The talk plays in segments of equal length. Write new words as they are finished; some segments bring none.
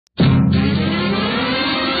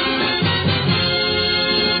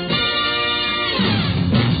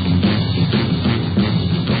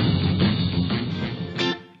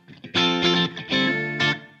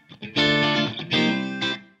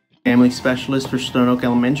Family Specialist for Stone Oak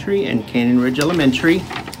Elementary and Canyon Ridge Elementary.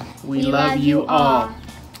 We love you all.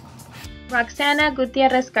 Roxana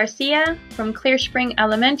Gutierrez Garcia from Clear Spring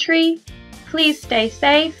Elementary. Please stay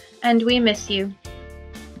safe, and we miss you.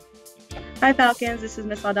 Hi Falcons, this is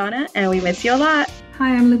Miss Aldana, and we miss you a lot. Hi,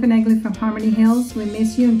 I'm Lupe Negley from Harmony Hills. We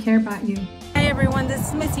miss you and care about you. Hi everyone, this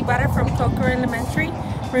is Miss Ibarra from Coker Elementary,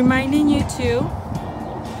 reminding you to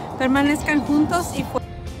permanezcan juntos y fuertes.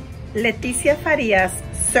 Leticia Farias,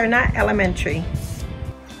 Cerna Elementary.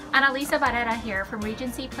 Annalisa Barrera here from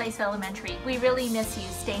Regency Place Elementary. We really miss you.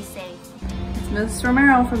 Stay safe. It's Miss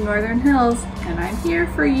Romero from Northern Hills, and I'm here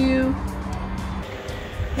for you.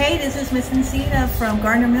 Hey, this is Miss Encina from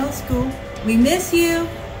Gardner Middle School. We miss you.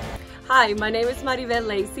 Hi, my name is Maribel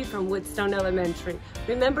Lacey from Woodstone Elementary.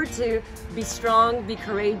 Remember to be strong, be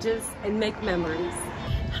courageous, and make memories.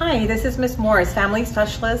 Hi, this is Miss Morris, Family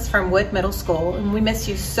Specialist from Wood Middle School, and we miss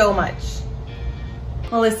you so much.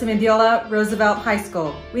 Melissa Mendiola, Roosevelt High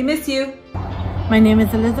School. We miss you. My name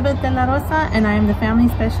is Elizabeth De La Rosa, and I am the Family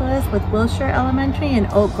Specialist with Wilshire Elementary and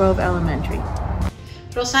Oak Grove Elementary.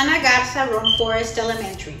 Rosana Garza, Rome Forest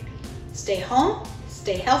Elementary. Stay home,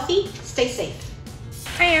 stay healthy, stay safe.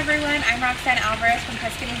 Hi everyone, I'm Roxanne Alvarez from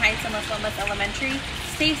Tuscany Heights and Los Lomas Elementary.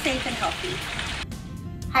 Stay safe and healthy.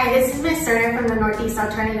 Hi, this is Miss Cerner from the Northeast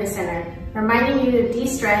Alternative Center, reminding you to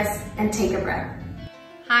de-stress and take a breath.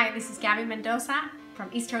 Hi, this is Gabby Mendoza from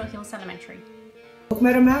East Turtle Hills Elementary. Oak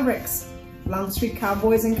Meadow Mavericks, Longstreet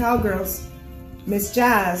Cowboys and Cowgirls. Miss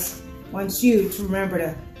Jazz wants you to remember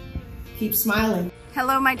to keep smiling.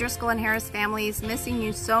 Hello, my Driscoll and Harris families. Missing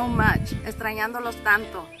you so much. Extrañándolos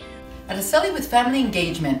tanto. Araceli with Family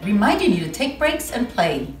Engagement, reminding you to take breaks and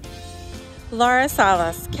play. Laura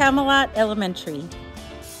Salas, Camelot Elementary.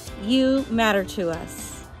 You matter to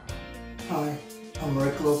us. Hi, I'm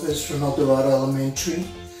Rick Lopez from El Dorado Elementary.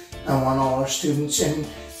 I want all our students and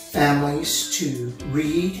families to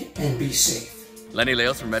read and be safe. Lenny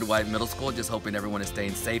Leos from Red White Middle School, just hoping everyone is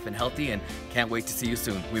staying safe and healthy and can't wait to see you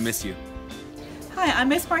soon. We miss you. Hi, I'm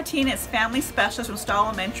Miss Martinez, Family Specialist from Stahl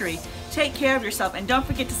Elementary. Take care of yourself and don't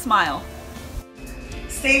forget to smile.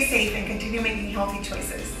 Stay safe and continue making healthy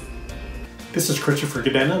choices. This is Christopher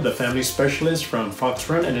Cadena, the Family Specialist from Fox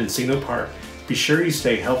Run and Encino Park. Be sure you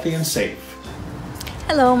stay healthy and safe.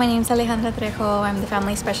 Hello, my name is Alejandra Trejo. I'm the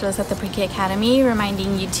Family Specialist at the Pre-K Academy,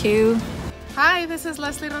 reminding you to... Hi, this is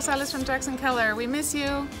Leslie Rosales from Jackson Keller. We miss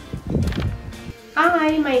you.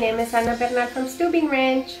 Hi, my name is Ana Bernal from Stubing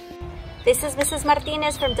Ranch. This is Mrs.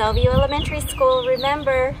 Martinez from Delview Elementary School.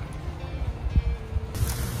 Remember.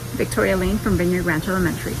 Victoria Lane from Vineyard Ranch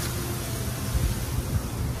Elementary.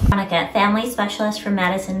 Monica, Family Specialist from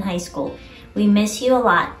Madison High School. We miss you a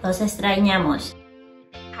lot. Los extrañamos.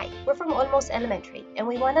 Hi, we're from Olmos Elementary, and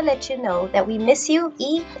we want to let you know that we miss you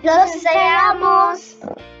y los extrañamos.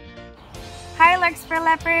 Hi, Larkspur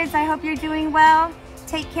Leopards. I hope you're doing well.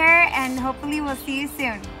 Take care, and hopefully we'll see you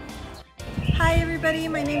soon. Hi everybody,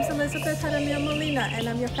 my name is Elizabeth Jaramillo Molina and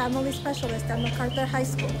I'm your Family Specialist at MacArthur High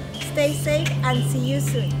School. Stay safe and see you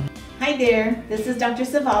soon. Hi there, this is Dr.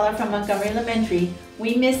 Zavala from Montgomery Elementary.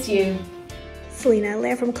 We miss you. Selena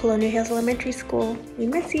Allaire from Colonial Hills Elementary School. We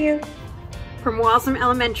miss you. From Walsham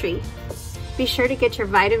Elementary, be sure to get your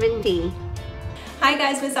vitamin D. Hi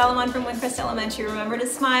guys, Miss Alamon from Windcrest Elementary. Remember to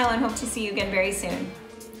smile and hope to see you again very soon.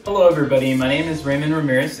 Hello everybody, my name is Raymond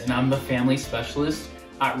Ramirez and I'm the Family Specialist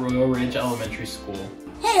at Royal Ridge Elementary School.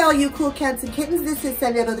 Hey all you cool cats and kittens, this is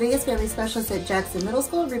Sandra Rodriguez, Family Specialist at Jackson Middle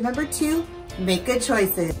School. Remember to make good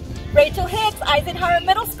choices. Rachel Hicks, Eisenhower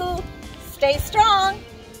Middle School. Stay strong.